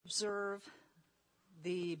observe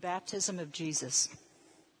the baptism of Jesus.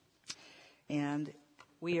 And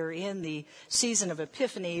we are in the season of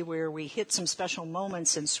Epiphany where we hit some special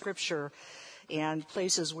moments in Scripture and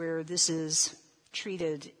places where this is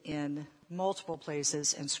treated in multiple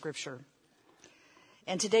places in Scripture.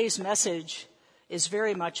 And today's message is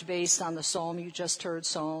very much based on the psalm you just heard,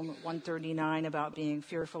 Psalm 139, about being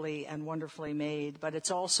fearfully and wonderfully made, but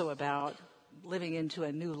it's also about living into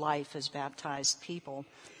a new life as baptized people.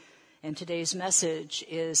 And today's message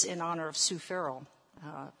is in honor of Sue Farrell,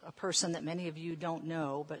 a person that many of you don't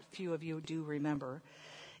know, but few of you do remember.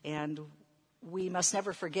 And we must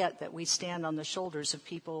never forget that we stand on the shoulders of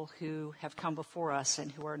people who have come before us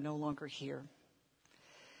and who are no longer here.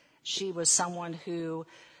 She was someone who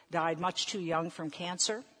died much too young from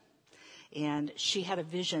cancer, and she had a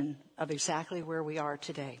vision of exactly where we are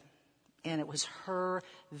today. And it was her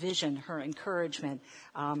vision, her encouragement,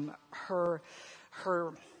 her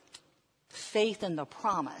faith in the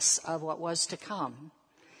promise of what was to come,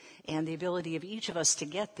 and the ability of each of us to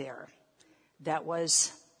get there that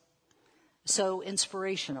was so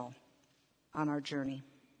inspirational on our journey.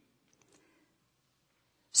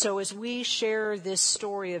 So as we share this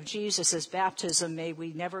story of Jesus' baptism, may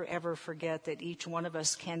we never ever forget that each one of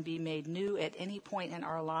us can be made new at any point in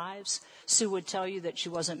our lives. Sue would tell you that she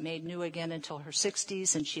wasn't made new again until her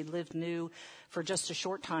 60s, and she lived new for just a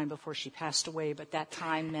short time before she passed away, but that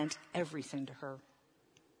time meant everything to her.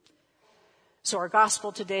 So our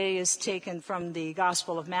gospel today is taken from the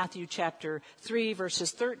Gospel of Matthew chapter 3,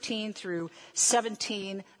 verses 13 through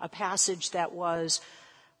 17, a passage that was,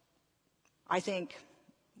 I think,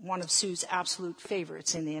 one of Sue's absolute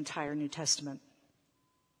favorites in the entire New Testament.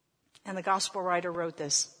 And the gospel writer wrote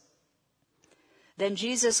this: "Then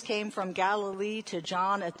Jesus came from Galilee to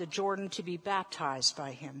John at the Jordan to be baptized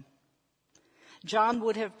by him. John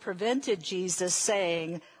would have prevented Jesus,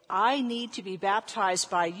 saying, 'I need to be baptized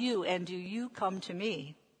by you, and do you come to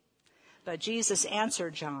me?' But Jesus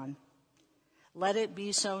answered John, 'Let it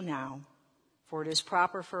be so now, for it is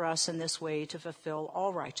proper for us in this way to fulfill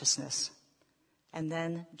all righteousness.' And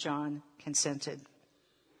then John consented."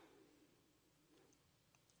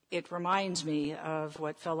 It reminds me of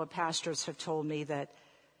what fellow pastors have told me, that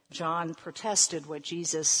John protested what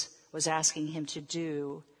Jesus was asking him to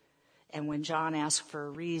do. And when John asked for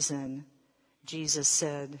a reason, Jesus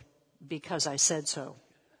said, "Because I said so."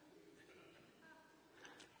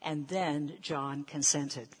 And then John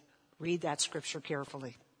consented. Read that scripture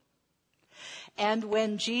carefully. And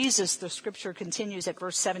when Jesus, the scripture continues at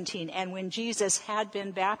verse 17, "And when Jesus had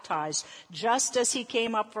been baptized, just as he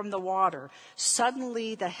came up from the water,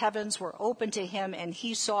 suddenly the heavens were opened to him, and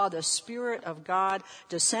he saw the Spirit of God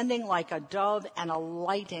descending like a dove and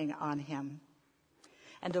alighting on him.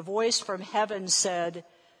 And a voice from heaven said,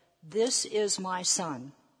 'This is my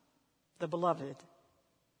Son, the beloved,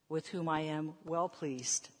 with whom I am well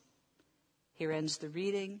pleased.'" Here ends the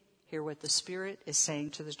reading. Hear what the Spirit is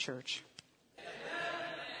saying to the church.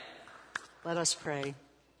 Let us pray.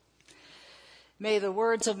 May the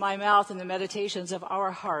words of my mouth and the meditations of our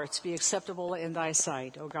hearts be acceptable in thy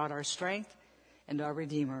sight, O God, our strength and our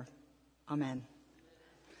Redeemer. Amen.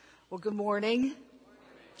 Well, good morning.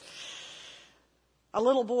 A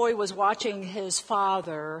little boy was watching his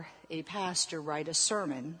father, a pastor, write a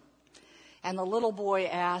sermon, and the little boy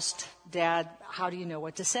asked, "Dad, how do you know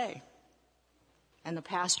what to say?" And the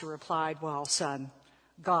pastor replied, "Well, son,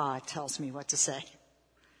 God tells me what to say."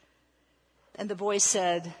 And the boy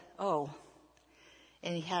said, "Oh,"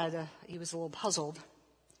 and he was a little puzzled.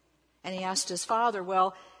 And he asked his father,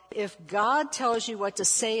 "Well, if God tells you what to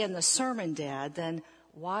say in the sermon, Dad, then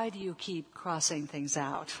why do you keep crossing things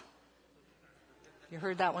out?" You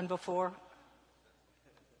heard that one before?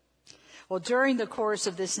 Well, during the course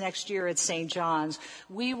of this next year at St. John's,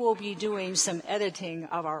 we will be doing some editing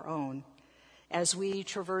of our own as we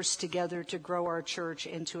traverse together to grow our church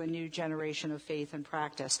into a new generation of faith and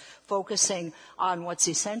practice, focusing on what's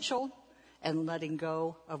essential and letting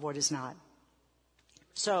go of what is not.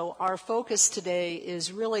 So our focus today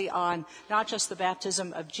is really on not just the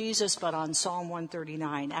baptism of Jesus, but on Psalm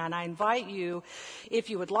 139. And I invite you, if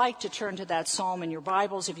you would like, to turn to that psalm in your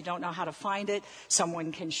Bibles. If you don't know how to find it,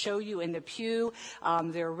 someone can show you in the pew.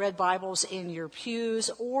 There are red Bibles in your pews,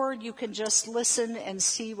 or you can just listen and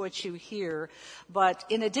see what you hear. But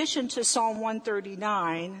in addition to Psalm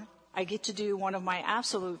 139, I get to do one of my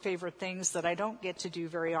absolute favorite things that I don't get to do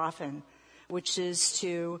very often, which is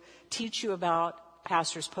to teach you about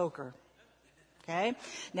pastor's poker. Okay?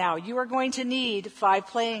 Now, you are going to need 5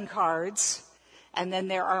 playing cards, and then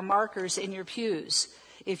there are markers in your pews.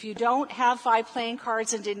 If you don't have 5 playing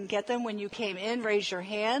cards and didn't get them when you came in, raise your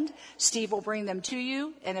hand. Steve will bring them to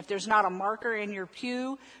you. And if there's not a marker in your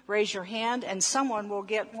pew, raise your hand and someone will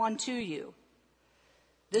get one to you.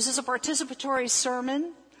 This is a participatory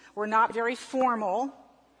sermon. We're not very formal.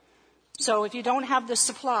 So if you don't have the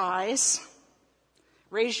supplies,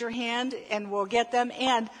 raise your hand and we'll get them.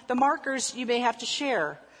 And the markers you may have to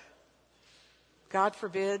share. God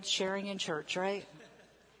forbid sharing in church, right?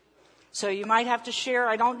 So you might have to share.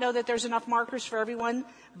 I don't know that there's enough markers for everyone,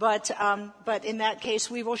 but in that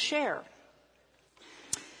case, we will share.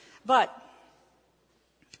 But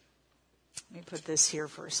let me put this here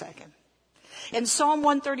for a second. In Psalm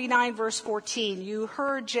 139, verse 14, you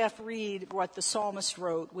heard Jeff read what the psalmist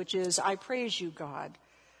wrote, which is, I praise you, God,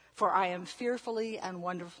 for I am fearfully and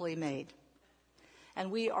wonderfully made.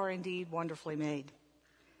 And we are indeed wonderfully made.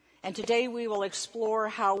 And today we will explore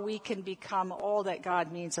how we can become all that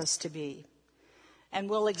God means us to be. And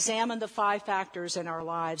we'll examine the 5 factors in our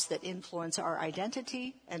lives that influence our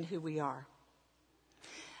identity and who we are.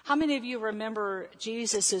 How many of you remember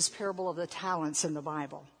Jesus' parable of the talents in the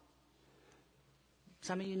Bible?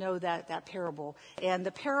 Some of you know that parable. And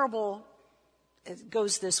the parable, it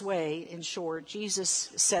goes this way, in short.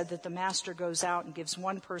 Jesus said that the master goes out and gives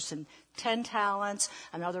one person 10 talents,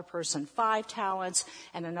 another person 5 talents,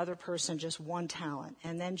 and another person just 1 talent.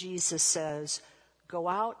 And then Jesus says, go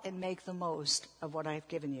out and make the most of what I've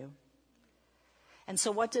given you. And so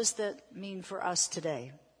what does that mean for us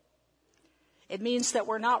today? It means that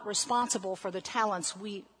we're not responsible for the talents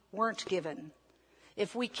we weren't given.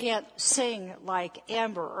 If we can't sing like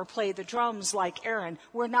Amber or play the drums like Aaron,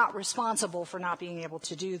 we're not responsible for not being able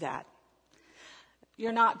to do that.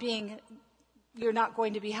 You're not going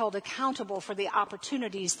to be held accountable for the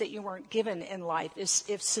opportunities that you weren't given in life.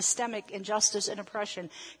 If systemic injustice and oppression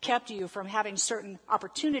kept you from having certain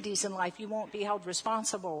opportunities in life, you won't be held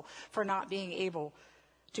responsible for not being able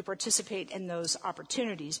to participate in those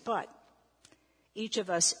opportunities. But each of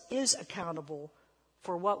us is accountable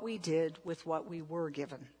for what we did with what we were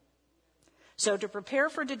given. So to prepare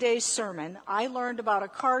for today's sermon, I learned about a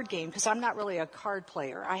card game, because I'm not really a card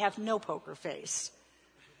player. I have no poker face.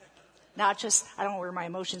 I don't wear my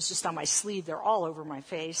emotions just on my sleeve. They're all over my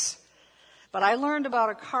face. But I learned about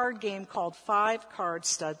a card game called 5-card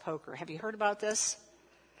stud poker. Have you heard about this?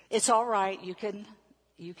 It's all right. You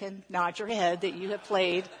can nod your head that you have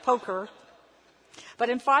played poker. But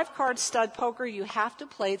in 5-card stud poker, you have to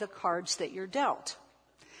play the cards that you're dealt.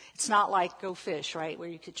 It's not like Go Fish, right, where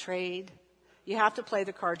you could trade. You have to play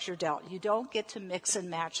the cards you're dealt. You don't get to mix and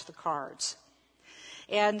match the cards.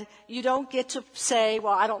 And you don't get to say,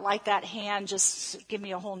 well, I don't like that hand, just give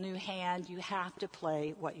me a whole new hand. You have to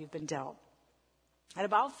play what you've been dealt. And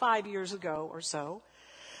about 5 years ago or so,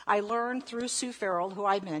 I learned through Sue Farrell, who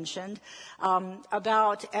I mentioned,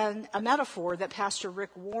 about a metaphor that Pastor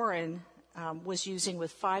Rick Warren was using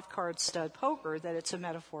with 5-card stud poker, that it's a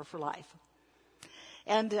metaphor for life.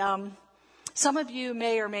 And some of you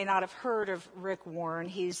may or may not have heard of Rick Warren.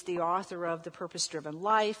 He's the author of The Purpose-Driven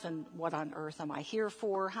Life and What on Earth Am I Here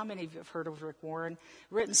For? How many of you have heard of Rick Warren?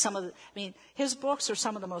 His books are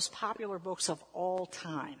some of the most popular books of all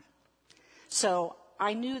time. So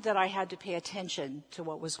I knew that I had to pay attention to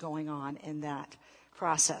what was going on in that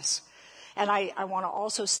process. And I want to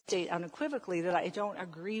also state unequivocally that I don't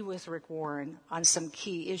agree with Rick Warren on some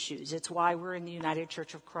key issues. It's why we're in the United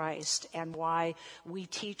Church of Christ and why we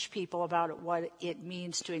teach people about what it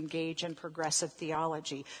means to engage in progressive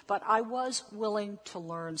theology. But I was willing to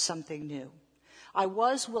learn something new. I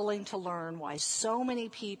was willing to learn why so many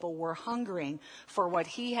people were hungering for what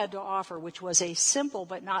he had to offer, which was a simple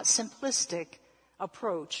but not simplistic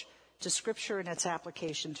approach to Scripture and its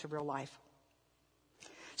application to real life.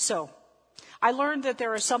 So, I learned that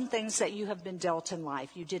there are some things that you have been dealt in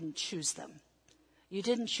life. You didn't choose them. You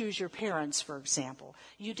didn't choose your parents, for example.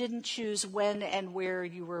 You didn't choose when and where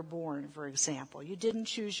you were born, for example. You didn't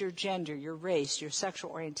choose your gender, your race, your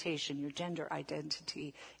sexual orientation, your gender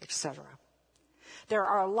identity, etc. There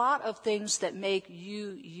are a lot of things that make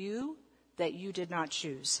you you that you did not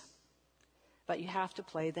choose. But you have to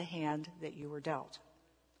play the hand that you were dealt.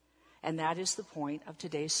 And that is the point of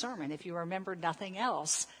today's sermon. If you remember nothing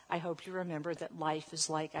else, I hope you remember that life is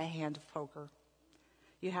like a hand of poker.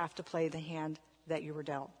 You have to play the hand that you were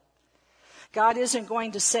dealt. God isn't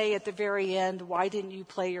going to say at the very end, why didn't you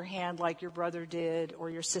play your hand like your brother did, or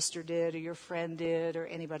your sister did, or your friend did, or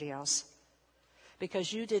anybody else?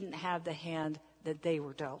 Because you didn't have the hand that they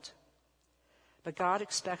were dealt. But God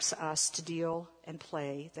expects us to deal and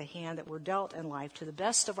play the hand that we're dealt in life to the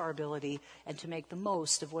best of our ability and to make the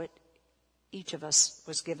most of what each of us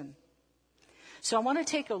was given. So I want to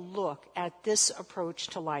take a look at this approach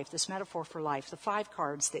to life, this metaphor for life, the 5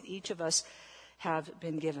 cards that each of us have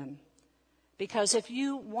been given. Because if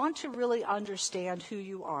you want to really understand who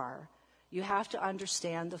you are, you have to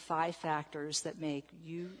understand the 5 factors that make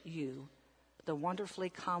you, you, the wonderfully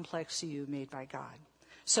complex you made by God.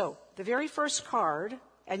 So the very first card,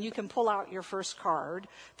 and you can pull out your first card.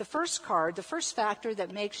 The first card, the first factor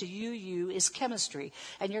that makes you, you, is chemistry.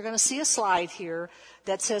 And you're going to see a slide here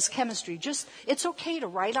that says chemistry. It's okay to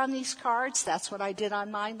write on these cards. That's what I did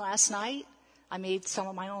on mine last night. I made some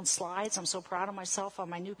of my own slides. I'm so proud of myself on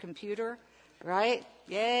my new computer, right?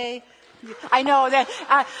 Yay. I know that,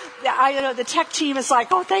 I know the tech team is like,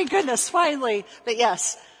 oh, thank goodness, finally. But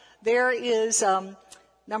yes, there is,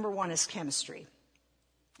 number 1 is chemistry.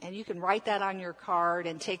 And you can write that on your card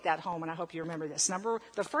and take that home, and I hope you remember this.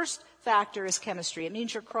 The first factor is chemistry. It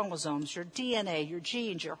means your chromosomes, your DNA, your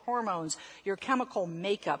genes, your hormones, your chemical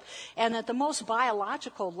makeup. And at the most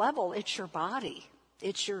biological level, it's your body.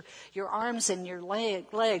 It's your arms and your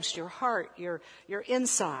legs, your heart, your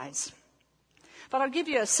insides. But I'll give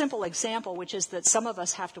you a simple example, which is that some of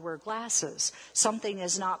us have to wear glasses. Something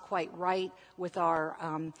is not quite right with our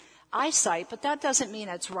eyesight, but that doesn't mean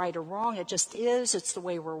it's right or wrong. It just is. It's the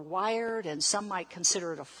way we're wired, and some might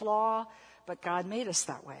consider it a flaw, but God made us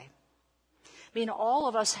that way. I mean, all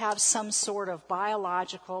of us have some sort of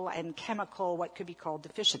biological and chemical, what could be called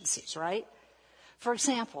deficiencies, right? For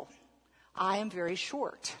example, I am very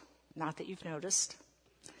short. Not that you've noticed,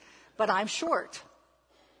 but I'm short.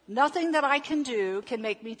 Nothing that I can do can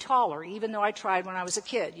make me taller, even though I tried when I was a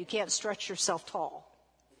kid. You can't stretch yourself tall.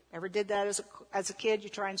 Ever did that as a kid? You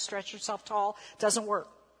try and stretch yourself tall? Doesn't work.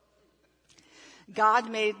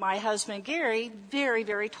 God made my husband, Gary, very,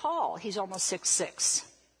 very tall. He's almost 6'6".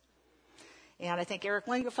 And I think Eric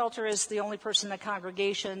Lingelfelter is the only person in the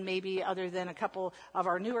congregation, maybe other than a couple of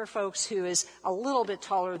our newer folks, who is a little bit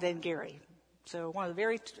taller than Gary. So one of the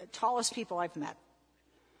very tallest people I've met.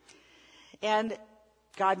 And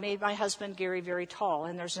God made my husband, Gary, very tall,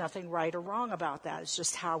 and there's nothing right or wrong about that. It's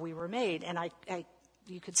just how we were made. And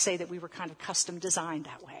you could say that we were kind of custom designed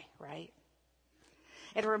that way, right?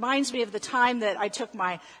 It reminds me of the time that I took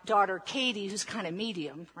my daughter, Katie, who's kind of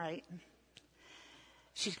medium, right?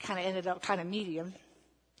 She kind of ended up kind of medium.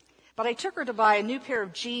 But I took her to buy a new pair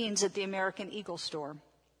of jeans at the American Eagle store.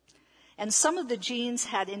 And some of the jeans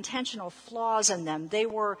had intentional flaws in them. They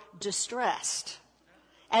were distressed.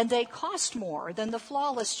 And they cost more than the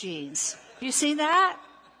flawless jeans. You seen that?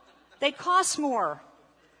 They cost more.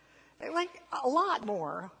 Like a lot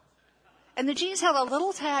more. And the jeans had a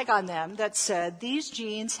little tag on them that said, these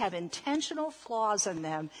jeans have intentional flaws in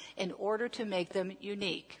them in order to make them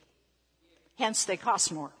unique. Hence, they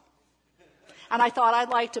cost more. And I thought I'd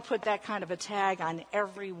like to put that kind of a tag on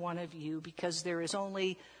every one of you, because there is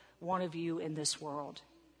only one of you in this world.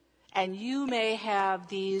 And you may have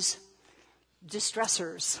these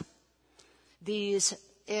distressors, these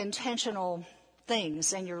intentional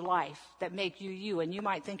things in your life that make you you, and you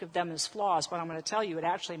might think of them as flaws, but I'm going to tell you it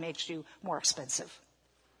actually makes you more expensive.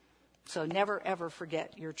 So never ever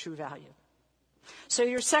forget your true value. So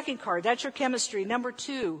your second card, that's your chemistry. Number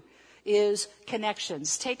 2 is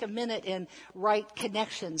connections. Take a minute and write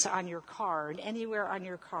connections on your card, anywhere on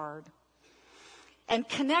your card. And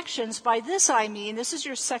connections, by this I mean, this is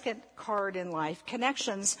your second card in life.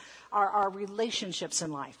 Connections are our relationships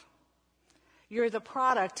in life. You're the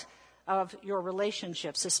product of your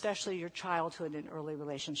relationships, especially your childhood and early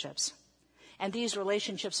relationships. And these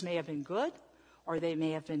relationships may have been good, or they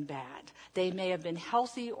may have been bad. They may have been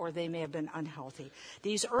healthy, or they may have been unhealthy.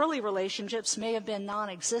 These early relationships may have been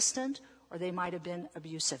non-existent, or they might have been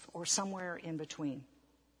abusive, or somewhere in between.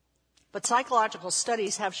 But psychological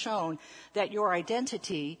studies have shown that your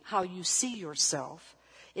identity, how you see yourself,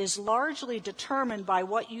 is largely determined by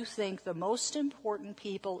what you think the most important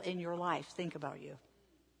people in your life think about you.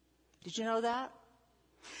 Did you know that?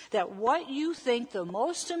 That what you think the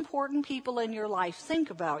most important people in your life think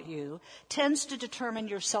about you tends to determine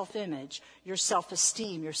your self-image, your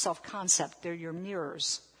self-esteem, your self-concept. They're your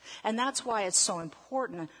mirrors. And that's why it's so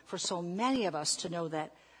important for so many of us to know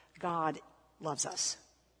that God loves us.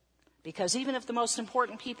 Because even if the most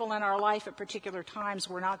important people in our life at particular times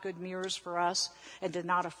were not good mirrors for us and did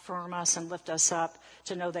not affirm us and lift us up,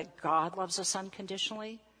 to know that God loves us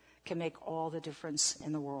unconditionally can make all the difference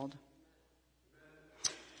in the world.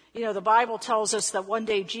 You know, the Bible tells us that one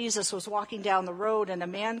day Jesus was walking down the road and a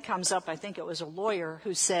man comes up, I think it was a lawyer,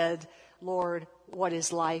 who said, "Lord, what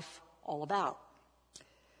is life all about?"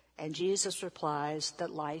 And Jesus replies that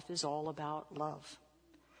life is all about love.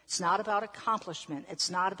 It's not about accomplishment. It's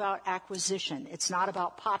not about acquisition. It's not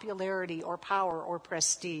about popularity or power or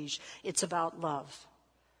prestige. It's about love.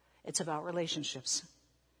 It's about relationships.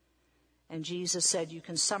 And Jesus said you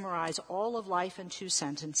can summarize all of life in 2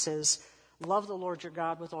 sentences. Love the Lord your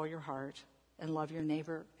God with all your heart and love your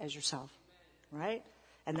neighbor as yourself. Right?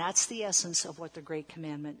 And that's the essence of what the Great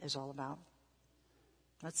Commandment is all about.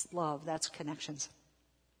 That's love. That's connections.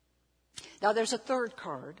 Now there's a third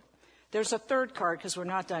card. There's a third card because we're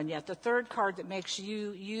not done yet. The third card that makes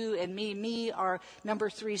you and me are number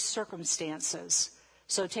 3, circumstances.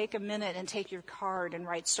 So take a minute and take your card and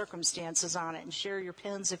write circumstances on it and share your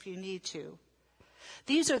pens if you need to.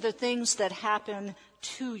 These are the things that happen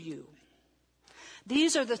to you.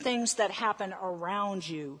 These are the things that happen around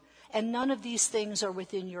you. And none of these things are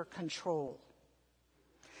within your control.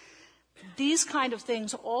 These kind of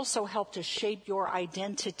things also help to shape your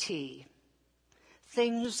identity.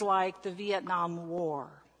 Things like the Vietnam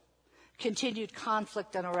War, continued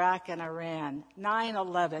conflict in Iraq and Iran,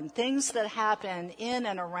 9/11, things that happen in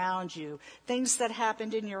and around you, things that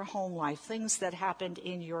happened in your home life, things that happened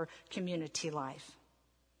in your community life.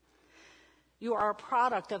 You are a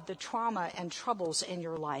product of the trauma and troubles in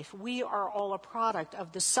your life. We are all a product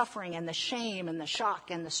of the suffering and the shame and the shock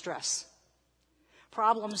and the stress.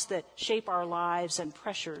 Problems that shape our lives and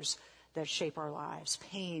pressures that shape our lives,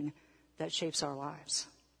 pain that shapes our lives.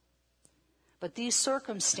 But these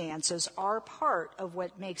circumstances are part of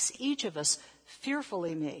what makes each of us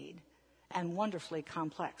fearfully made and wonderfully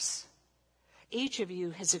complex. Each of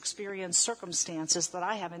you has experienced circumstances that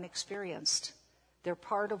I haven't experienced. They're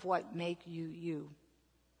part of what make you, you.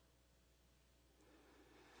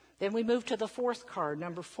 Then we move to the fourth card,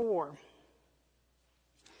 number 4.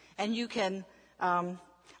 And you can,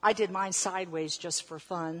 I did mine sideways just for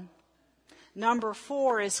fun. Number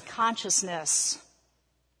 4 is consciousness.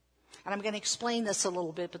 And I'm going to explain this a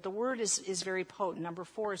little bit, but the word is very potent. Number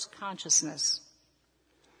 4 is consciousness.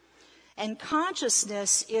 And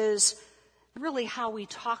consciousness is really how we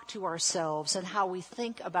talk to ourselves and how we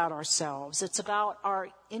think about ourselves. It's about our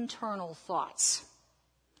internal thoughts.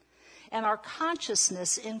 And our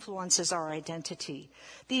consciousness influences our identity.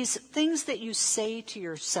 These things that you say to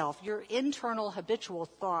yourself, your internal habitual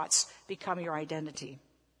thoughts become your identity.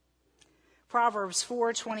 Proverbs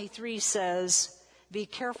 4:23 says, "Be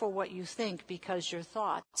careful what you think because your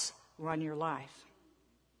thoughts run your life."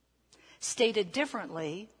 Stated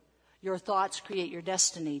differently, your thoughts create your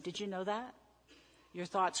destiny. Did you know that? Your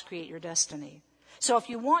thoughts create your destiny. So if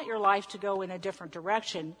you want your life to go in a different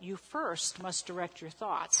direction, you first must direct your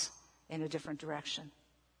thoughts in a different direction.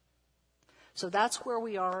 So that's where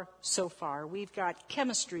we are so far. We've got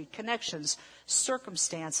chemistry, connections,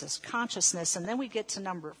 circumstances, consciousness, and then we get to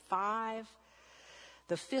number 5,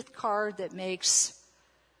 the 5th card that makes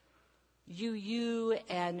you,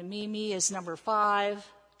 and me is number 5,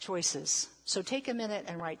 choices. So take a minute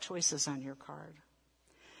and write choices on your card.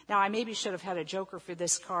 Now, I maybe should have had a joker for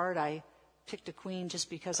this card. I picked a queen just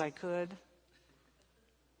because I could.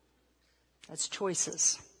 That's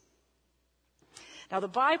choices. Now, the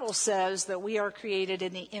Bible says that we are created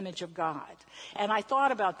in the image of God. And I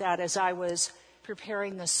thought about that as I was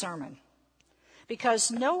preparing this sermon.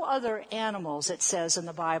 Because no other animals, it says in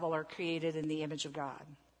the Bible, are created in the image of God.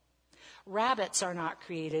 Rabbits are not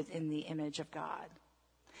created in the image of God.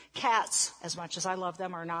 Cats, as much as I love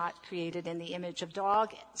them, are not created in the image of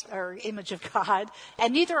image of God.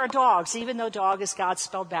 And neither are dogs, even though dog is God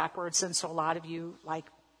spelled backwards. And so a lot of you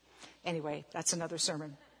anyway, that's another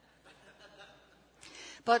sermon.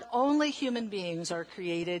 But only human beings are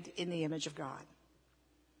created in the image of God.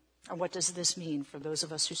 And what does this mean for those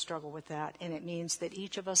of us who struggle with that? And it means that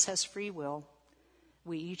each of us has free will.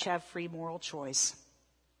 We each have free moral choice.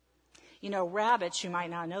 You know, rabbits, you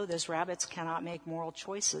might not know this, rabbits cannot make moral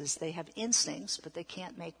choices. They have instincts, but they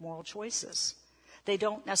can't make moral choices. They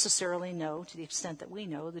don't necessarily know, to the extent that we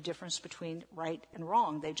know, the difference between right and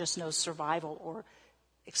wrong. They just know survival or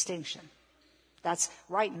extinction. That's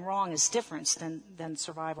right and wrong is different than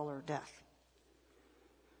survival or death.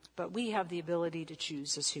 But we have the ability to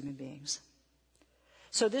choose as human beings.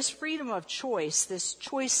 So this freedom of choice, this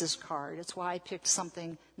choices card, it's why I picked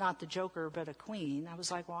something, not the joker, but a queen. I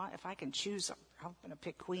was like, well, if I can choose, I'm going to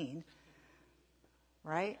pick queen.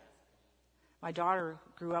 Right? My daughter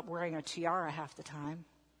grew up wearing a tiara half the time.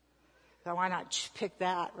 So why not pick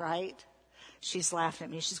that, right? She's laughing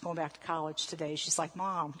at me. She's going back to college today. She's like,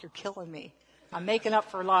 Mom, you're killing me. I'm making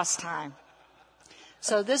up for lost time.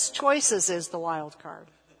 So this choices is the wild card.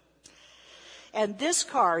 And this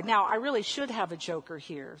card, now I really should have a joker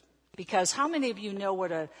here, because how many of you know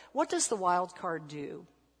what does the wild card do?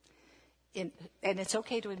 and it's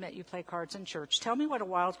okay to admit you play cards in church. Tell me what a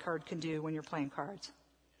wild card can do when you're playing cards.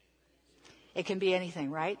 It can be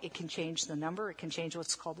anything, right? It can change the number. It can change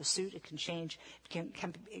what's called a suit. It can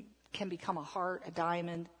become a heart, a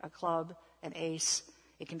diamond, a club, an ace.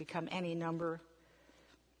 It can become any number.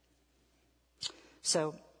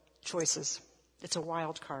 So, choices. It's a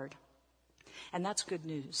wild card. And that's good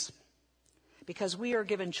news. Because we are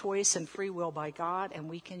given choice and free will by God, and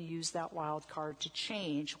we can use that wild card to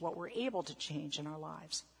change what we're able to change in our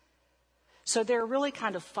lives. So there are really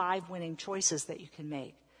kind of 5 winning choices that you can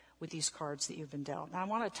make with these cards that you've been dealt. And I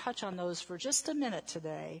want to touch on those for just a minute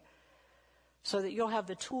today so that you'll have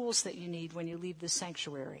the tools that you need when you leave this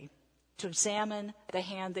sanctuary to examine the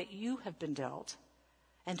hand that you have been dealt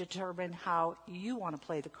and determine how you want to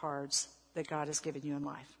play the cards that God has given you in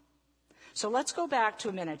life. So let's go back to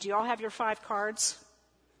a minute. Do you all have your 5 cards?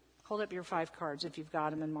 Hold up your 5 cards if you've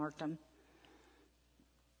got them and marked them.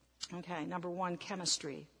 Okay, number 1,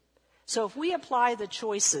 chemistry. So if we apply the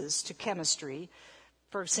choices to chemistry,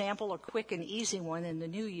 for example, a quick and easy one in the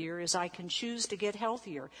new year is I can choose to get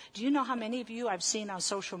healthier. Do you know how many of you I've seen on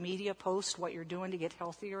social media post what you're doing to get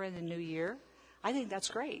healthier in the new year? I think that's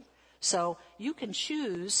great. So you can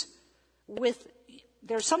choose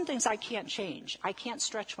there's some things I can't change. I can't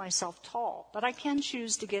stretch myself tall, but I can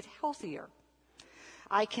choose to get healthier.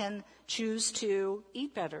 I can choose to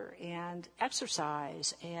eat better and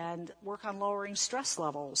exercise and work on lowering stress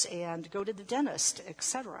levels and go to the dentist,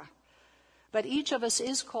 etc. But each of us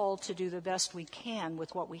is called to do the best we can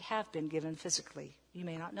with what we have been given physically. You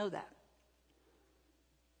may not know that.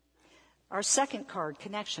 Our second card,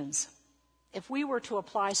 connections. If we were to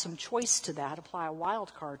apply some choice to that, apply a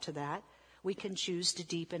wild card to that, we can choose to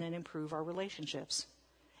deepen and improve our relationships.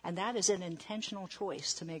 And that is an intentional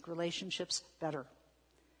choice to make relationships better.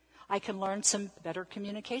 I can learn some better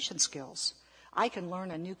communication skills. I can learn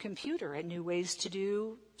a new computer and new ways to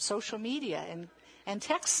do social media and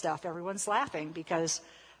text stuff. Everyone's laughing because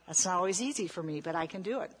that's not always easy for me, but I can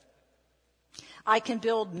do it. I can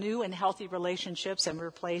build new and healthy relationships and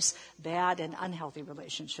replace bad and unhealthy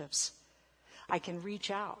relationships. I can reach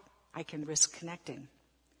out. I can risk connecting.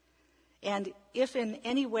 And if in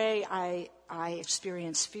any way I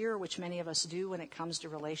experience fear, which many of us do when it comes to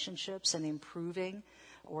relationships and improving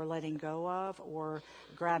or letting go of or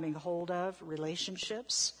grabbing hold of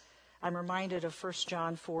relationships, I'm reminded of 1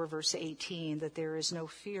 John 4, verse 18, that there is no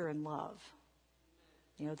fear in love.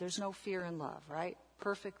 You know, there's no fear in love, right?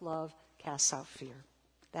 Perfect love casts out fear.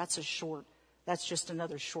 That's just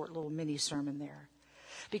another short little mini sermon there.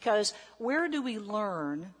 Because where do we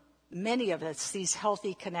learn, many of us, these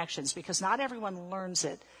healthy connections? Because not everyone learns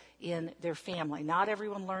it in their family. Not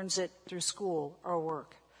everyone learns it through school or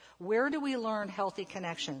work. Where do we learn healthy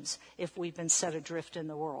connections if we've been set adrift in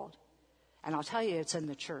the world? And I'll tell you, it's in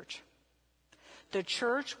the church. The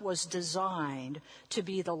church was designed to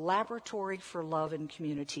be the laboratory for love and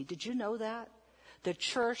community. Did you know that? The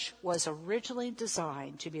church was originally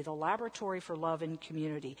designed to be the laboratory for love and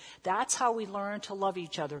community. That's how we learn to love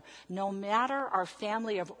each other. No matter our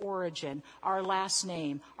family of origin, our last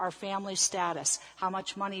name, our family status, how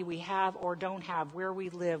much money we have or don't have, where we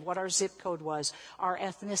live, what our zip code was, our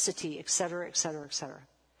ethnicity, et cetera, et cetera, et cetera.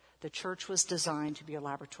 The church was designed to be a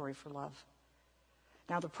laboratory for love.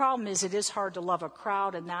 Now, the problem is it is hard to love a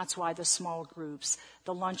crowd, and that's why the small groups,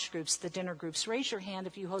 the lunch groups, the dinner groups. Raise your hand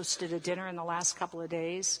if you hosted a dinner in the last couple of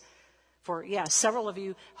days. Several of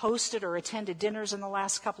you hosted or attended dinners in the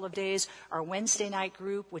last couple of days. Our Wednesday night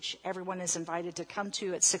group, which everyone is invited to come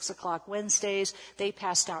to at 6 o'clock Wednesdays, they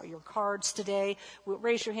passed out your cards today.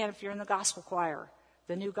 Raise your hand if you're in the gospel choir,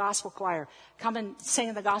 the new gospel choir. Come and sing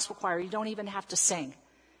in the gospel choir. You don't even have to sing.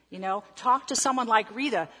 You know, talk to someone like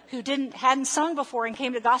Rita, who hadn't sung before and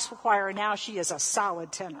came to gospel choir, and now she is a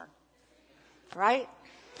solid tenor. Right?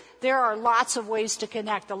 There are lots of ways to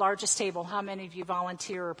connect. The largest table. How many of you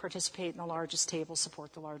volunteer or participate in the largest table,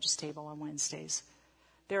 support the largest table on Wednesdays?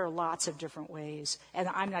 There are lots of different ways. And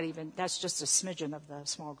that's just a smidgen of the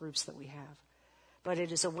small groups that we have. But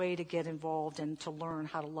it is a way to get involved and to learn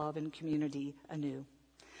how to love in community anew.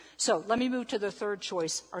 So let me move to the third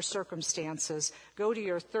choice, our circumstances. Go to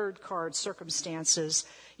your third card, circumstances.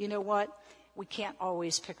 You know what? We can't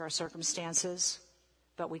always pick our circumstances,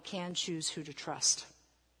 but we can choose who to trust.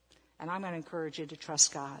 And I'm going to encourage you to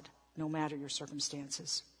trust God, no matter your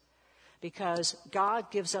circumstances. Because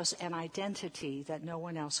God gives us an identity that no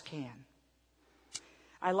one else can.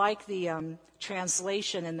 I like the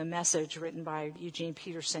translation in the Message written by Eugene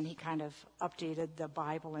Peterson. He kind of updated the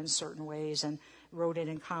Bible in certain ways and wrote it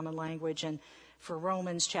in common language. And for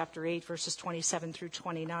Romans chapter 8, verses 27 through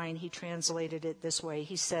 29, he translated it this way.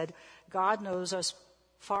 He said, God knows us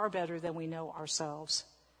far better than we know ourselves.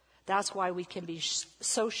 That's why we can be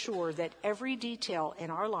so sure that every detail in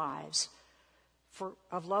our lives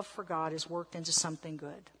of love for God is worked into something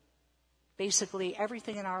good. Basically,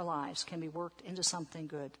 everything in our lives can be worked into something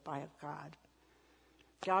good by God.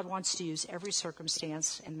 God wants to use every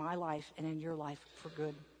circumstance in my life and in your life for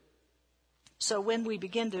good. So when we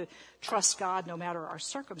begin to trust God no matter our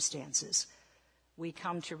circumstances, we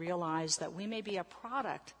come to realize that we may be a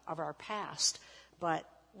product of our past, but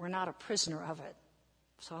we're not a prisoner of it.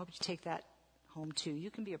 So I hope you take that home too.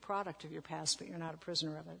 You can be a product of your past, but you're not a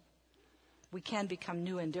prisoner of it. We can become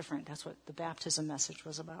new and different. That's what the baptism message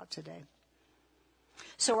was about today.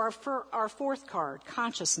 So our fourth card,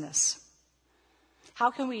 consciousness.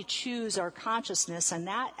 How can we choose our consciousness? And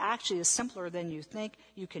that actually is simpler than you think.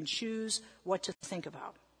 You can choose what to think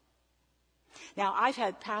about. Now, I've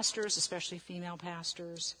had pastors, especially female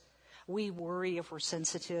pastors, we worry if we're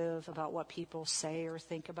sensitive about what people say or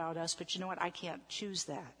think about us. But you know what? I can't choose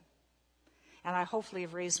that. And I hopefully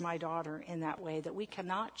have raised my daughter in that way, that we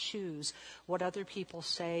cannot choose what other people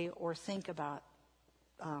say or think about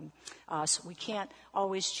us. We can't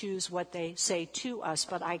always choose what they say to us,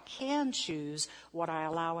 but I can choose what I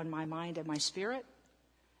allow in my mind and my spirit,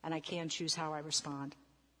 and I can choose how I respond.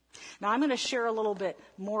 Now, I'm going to share a little bit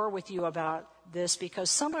more with you about this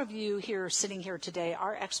because some of you here sitting here today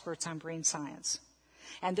are experts on brain science.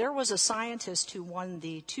 And there was a scientist who won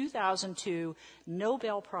the 2002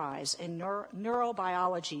 Nobel Prize in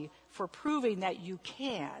neurobiology for proving that you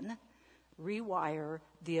can rewire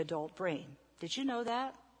the adult brain. Did you know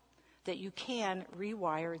that? That you can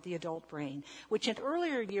rewire the adult brain, which in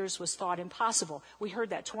earlier years was thought impossible. We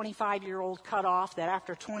heard that 25-year-old cutoff, that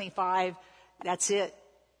after 25, that's it.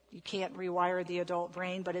 You can't rewire the adult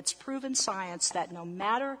brain, but it's proven science that no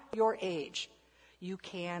matter your age, you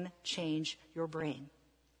can change your brain.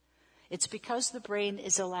 It's because the brain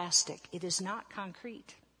is elastic. It is not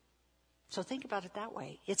concrete. So think about it that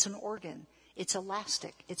way. It's an organ. It's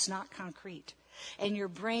elastic. It's not concrete. And your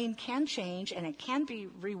brain can change and it can be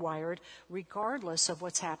rewired regardless of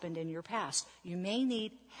what's happened in your past. You may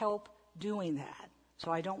need help doing that.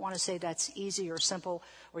 So I don't want to say that's easy or simple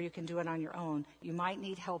or you can do it on your own. You might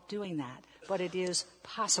need help doing that, but it is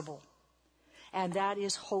possible. And that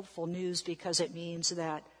is hopeful news because it means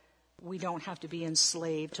that we don't have to be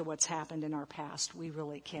enslaved to what's happened in our past. We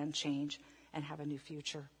really can change and have a new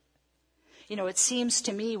future. You know, it seems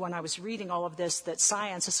to me when I was reading all of this that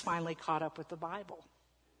science has finally caught up with the Bible.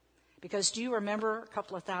 Because do you remember a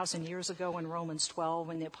couple of thousand years ago in Romans 12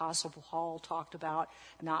 when the Apostle Paul talked about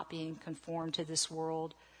not being conformed to this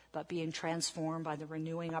world, but being transformed by the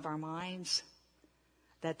renewing of our minds?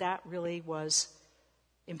 That really was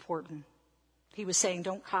important. He was saying,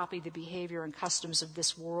 don't copy the behavior and customs of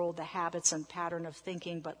this world, the habits and pattern of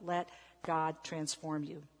thinking, but let God transform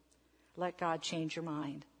you. Let God change your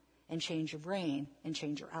mind and change your brain and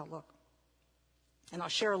change your outlook. And I'll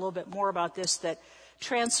share a little bit more about this, that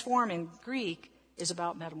transform in Greek is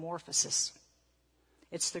about metamorphosis.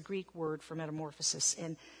 It's the Greek word for metamorphosis.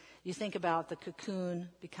 And you think about the cocoon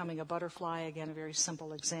becoming a butterfly, again, a very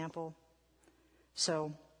simple example.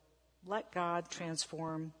 So let God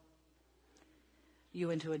transform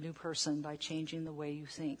you into a new person by changing the way you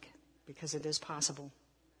think, because it is possible.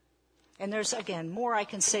 And there's, again, more I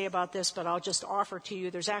can say about this, but I'll just offer to you,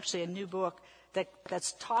 there's actually a new book that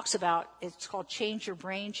talks about, it's called Change Your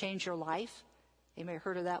Brain, Change Your Life. Anybody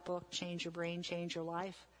heard of that book, Change Your Brain, Change Your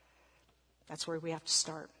Life? That's where we have to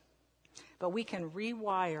start. But we can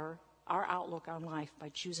rewire our outlook on life by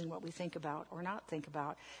choosing what we think about or not think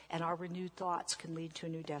about, and our renewed thoughts can lead to a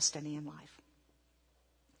new destiny in life.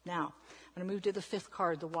 Now, I'm going to move to the fifth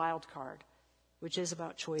card, the wild card, which is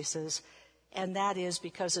about choices. And that is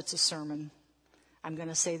because it's a sermon. I'm going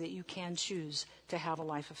to say that you can choose to have a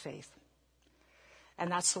life of faith.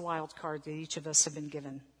 And that's the wild card that each of us have been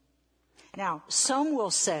given. Now, some will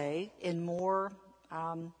say in more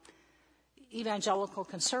evangelical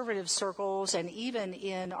conservative circles and even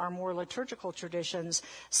in our more liturgical traditions,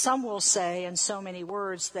 some will say in so many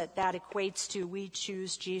words that equates to we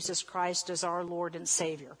choose Jesus Christ as our Lord and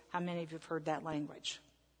Savior. How many of you have heard that language?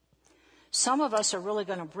 Some of us are really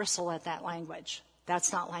going to bristle at that language.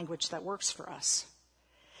 That's not language that works for us.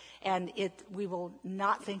 And we will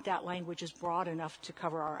not think that language is broad enough to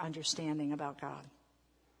cover our understanding about God.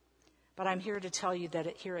 But I'm here to tell you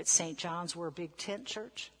that here at St. John's, we're a big tent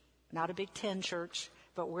church. Not a Big Ten church,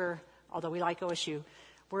 but although we like OSU,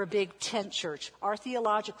 we're a big tent church. Our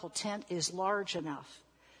theological tent is large enough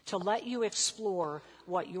to let you explore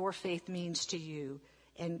what your faith means to you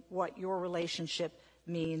and what your relationship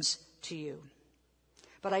means to you.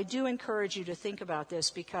 But I do encourage you to think about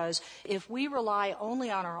this, because if we rely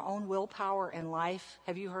only on our own willpower in life,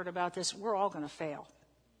 have you heard about this? We're all going to fail.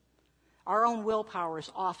 Our own willpower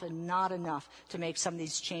is often not enough to make some of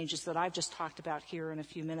these changes that I've just talked about here in a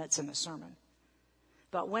few minutes in the sermon.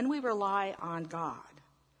 But when we rely on God,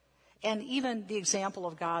 and even the example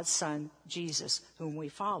of God's Son, Jesus, whom we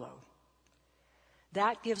follow,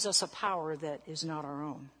 that gives us a power that is not our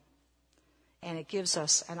own. And it gives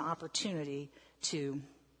us an opportunity to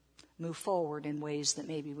move forward in ways that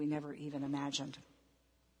maybe we never even imagined.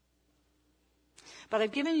 But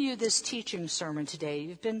I've given you this teaching sermon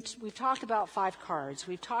today. We've talked about 5 cards.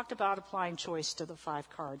 We've talked about applying choice to the 5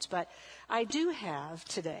 cards. But I do have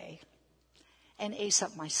today an ace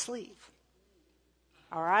up my sleeve.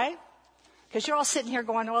 All right? Because you're all sitting here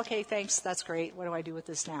going, okay, thanks, that's great. What do I do with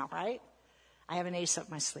this now, right? I have an ace up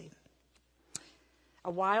my sleeve.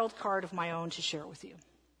 A wild card of my own to share with you.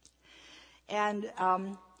 And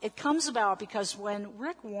it comes about because when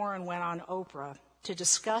Rick Warren went on Oprah to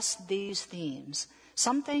discuss these themes,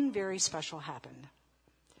 something very special happened.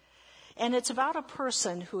 And it's about a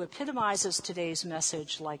person who epitomizes today's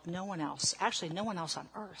message like no one else, actually no one else on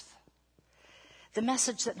earth. The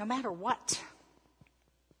message that no matter what,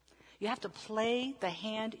 you have to play the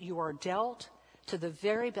hand you are dealt to the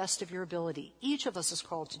very best of your ability. Each of us is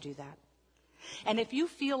called to do that. And if you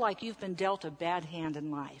feel like you've been dealt a bad hand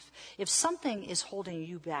in life, if something is holding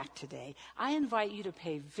you back today, I invite you to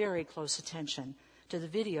pay very close attention to the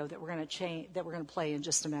video that we're going to play in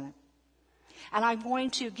just a minute. And I'm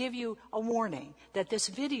going to give you a warning that this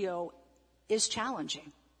video is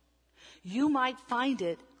challenging. You might find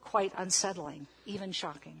it quite unsettling, even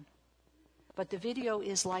shocking. But the video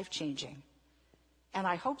is life-changing. And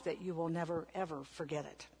I hope that you will never, ever forget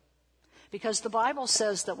it. Because the Bible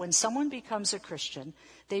says that when someone becomes a Christian,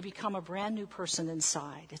 they become a brand new person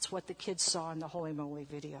inside. It's what the kids saw in the Holy Moly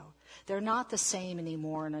video. They're not the same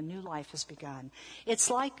anymore, and a new life has begun. It's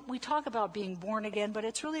like we talk about being born again, but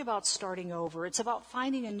it's really about starting over. It's about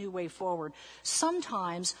finding a new way forward.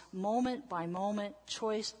 Sometimes, moment by moment,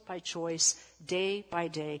 choice by choice, day by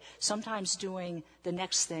day. Sometimes doing the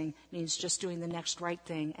next thing means just doing the next right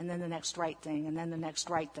thing, and then the next right thing, and then the next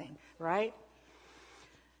right thing, right?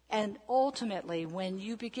 And ultimately, when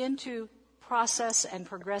you begin to process and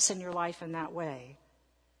progress in your life in that way,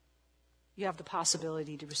 you have the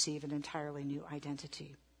possibility to receive an entirely new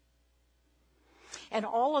identity. And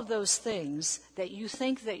all of those things that you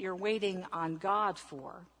think that you're waiting on God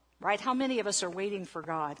for, right? How many of us are waiting for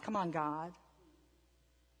God? Come on, God.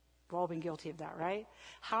 We've all been guilty of that, right?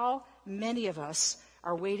 How many of us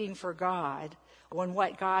are waiting for God when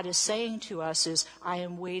what God is saying to us is, I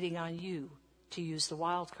am waiting on you to use the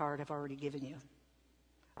wild card I've already given you.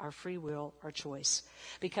 Our free will, our choice.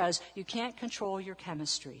 Because you can't control your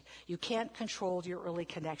chemistry. You can't control your early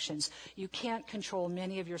connections. You can't control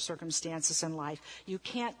many of your circumstances in life. You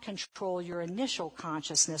can't control your initial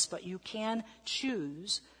consciousness, but you can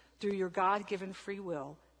choose through your God-given free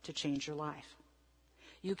will to change your life.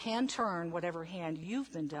 You can turn whatever hand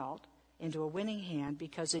you've been dealt into a winning hand,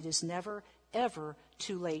 because it is never, ever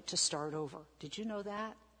too late to start over. Did you know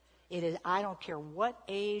that? It is, I don't care what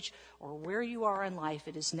age or where you are in life,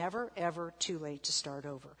 it is never, ever too late to start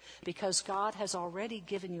over, because God has already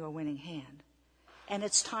given you a winning hand. And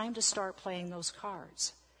it's time to start playing those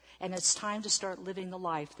cards. And it's time to start living the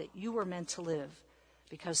life that you were meant to live,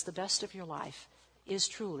 because the best of your life is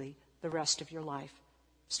truly the rest of your life,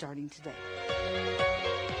 starting today.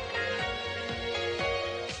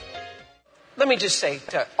 Let me just say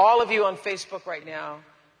to all of you on Facebook right now,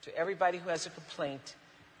 to everybody who has a complaint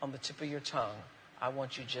on the tip of your tongue, I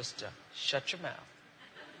want you just to shut your mouth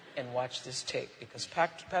and watch this tape, because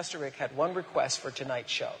Pastor Rick had one request for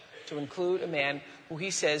tonight's show, to include a man who he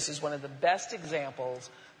says is one of the best examples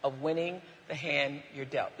of winning the hand you're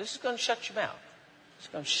dealt. This is going to shut your mouth. It's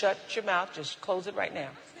going to shut your mouth. Just close it right now.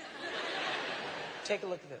 Take a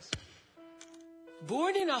look at this.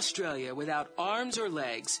 Born in Australia without arms or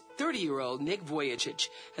legs, 30-year-old Nick Vujicic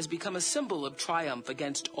has become a symbol of triumph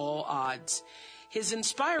against all odds. His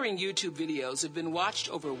inspiring YouTube videos have been watched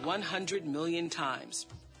over 100 million times.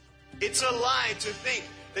 It's a lie to think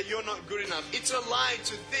that you're not good enough. It's a lie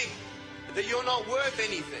to think that you're not worth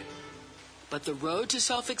anything. But the road to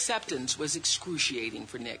self-acceptance was excruciating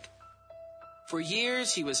for Nick. For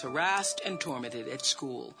years, he was harassed and tormented at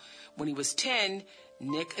school. When he was 10,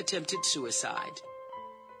 Nick attempted suicide.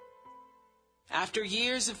 After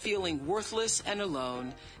years of feeling worthless and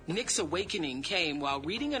alone, Nick's awakening came while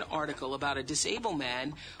reading an article about a disabled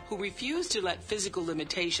man who refused to let physical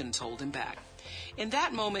limitations hold him back. In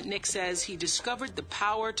that moment, Nick says he discovered the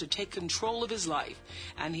power to take control of his life,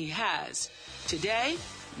 and he has. Today,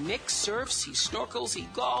 Nick surfs, he snorkels, he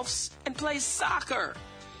golfs, and plays soccer.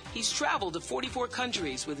 He's traveled to 44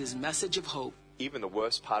 countries with his message of hope. Even the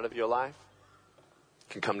worst part of your life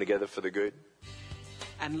can come together for the good.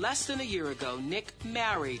 And less than a year ago, Nick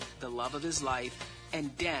married the love of his life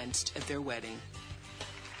and danced at their wedding.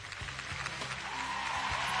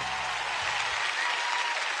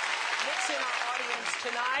 Nick's in our audience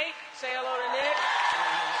tonight. Say hello to Nick.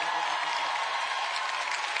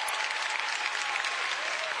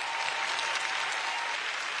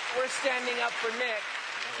 We're standing up for Nick.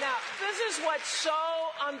 Now, this is what's so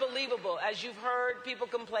unbelievable. As you've heard, people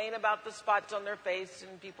complain about the spots on their face,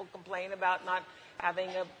 and people complain about not having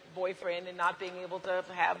a boyfriend and not being able to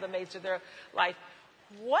have the mates of their life.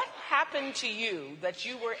 What happened to you that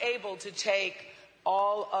you were able to take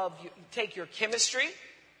take your chemistry,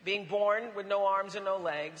 being born with no arms and no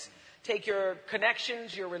legs, take your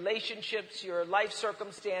connections, your relationships, your life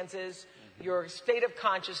circumstances, your state of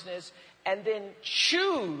consciousness, and then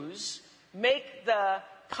make the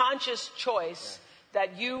conscious choice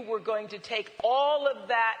that you were going to take all of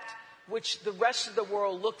that which the rest of the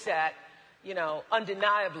world looks at,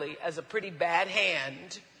 undeniably as a pretty bad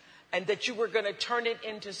hand, and that you were going to turn it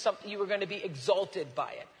into something, you were going to be exalted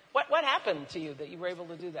by it. What happened to you that you were able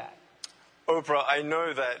to do that? Oprah, I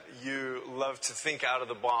know that you love to think out of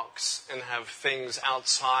the box and have things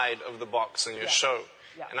outside of the box in your show.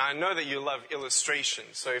 Yeah. And I know that you love illustration.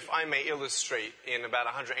 So if I may illustrate in about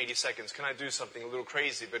 180 seconds, can I do something a little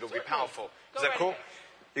crazy, but it'll be powerful? Is that cool?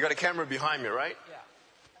 You got a camera behind me, right? Yeah.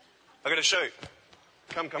 I got to show you.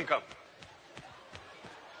 Come.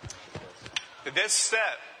 This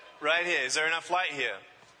step right here, is there enough light here?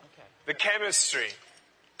 Okay. The chemistry.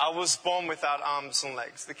 I was born without arms and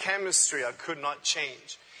legs. The chemistry I could not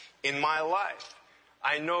change. In my life,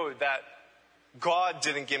 I know that God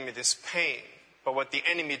didn't give me this pain, but what the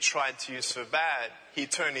enemy tried to use for bad, he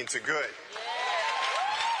turned into good.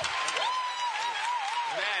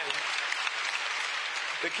 Man,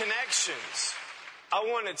 the connections. I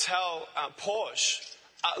want to tell Porsche,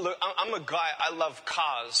 look, I'm a guy, I love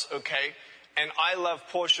cars, okay? And I love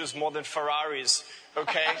Porsches more than Ferraris,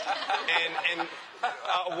 okay? and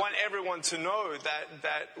I want everyone to know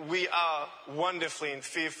that we are wonderfully and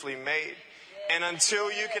fearfully made. And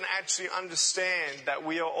until you can actually understand that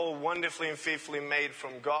we are all wonderfully and fearfully made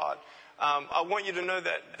from God, I want you to know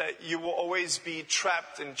that you will always be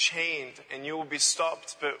trapped and chained and you will be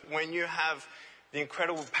stopped. But when you have the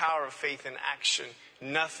incredible power of faith in action,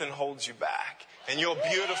 nothing holds you back. And you're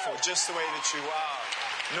beautiful just the way that you are.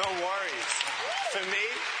 No worries. For me,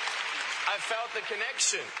 I felt the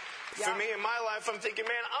connection. Yeah. For me in my life, I'm thinking,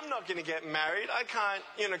 man, I'm not going to get married. I can't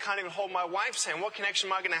even hold my wife's hand. What connection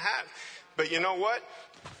am I going to have? But you know what?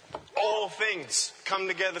 All things come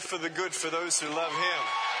together for the good for those who love Him.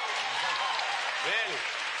 Man,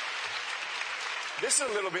 this is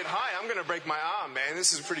a little bit high. I'm going to break my arm, man.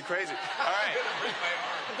 This is pretty crazy. All right.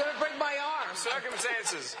 I'm going to break my arm.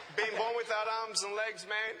 Circumstances. Being born without arms and legs,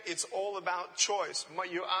 man, it's all about choice.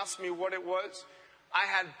 You asked me what it was. I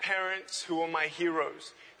had parents who were my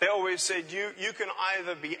heroes. They always said, you can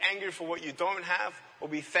either be angry for what you don't have or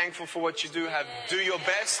be thankful for what you do have. Do your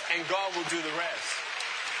best and God will do the rest.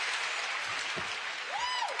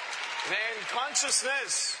 Man,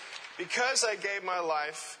 consciousness, because I gave my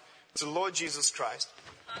life to Lord Jesus Christ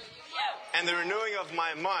and the renewing of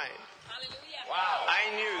my mind, wow,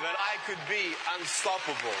 I knew that I could be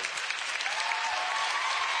unstoppable.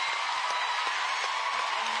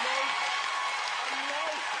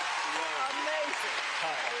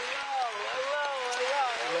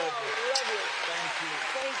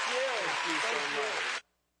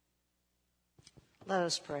 Let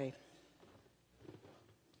us pray.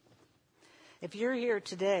 If you're here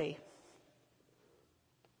today,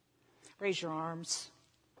 raise your arms.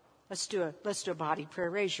 Let's do a body prayer.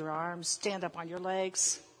 Raise your arms. Stand up on your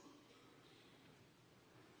legs.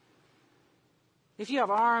 If you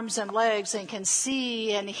have arms and legs and can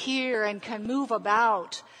see and hear and can move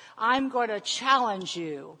about, I'm going to challenge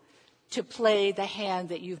you to play the hand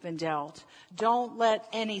that you've been dealt. Don't let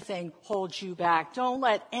anything hold you back. Don't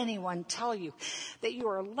let anyone tell you that you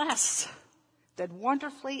are less than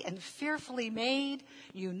wonderfully and fearfully made,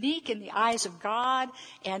 unique in the eyes of God,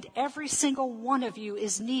 and every single one of you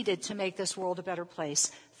is needed to make this world a better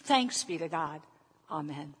place. Thanks be to God.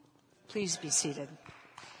 Amen. Please be seated.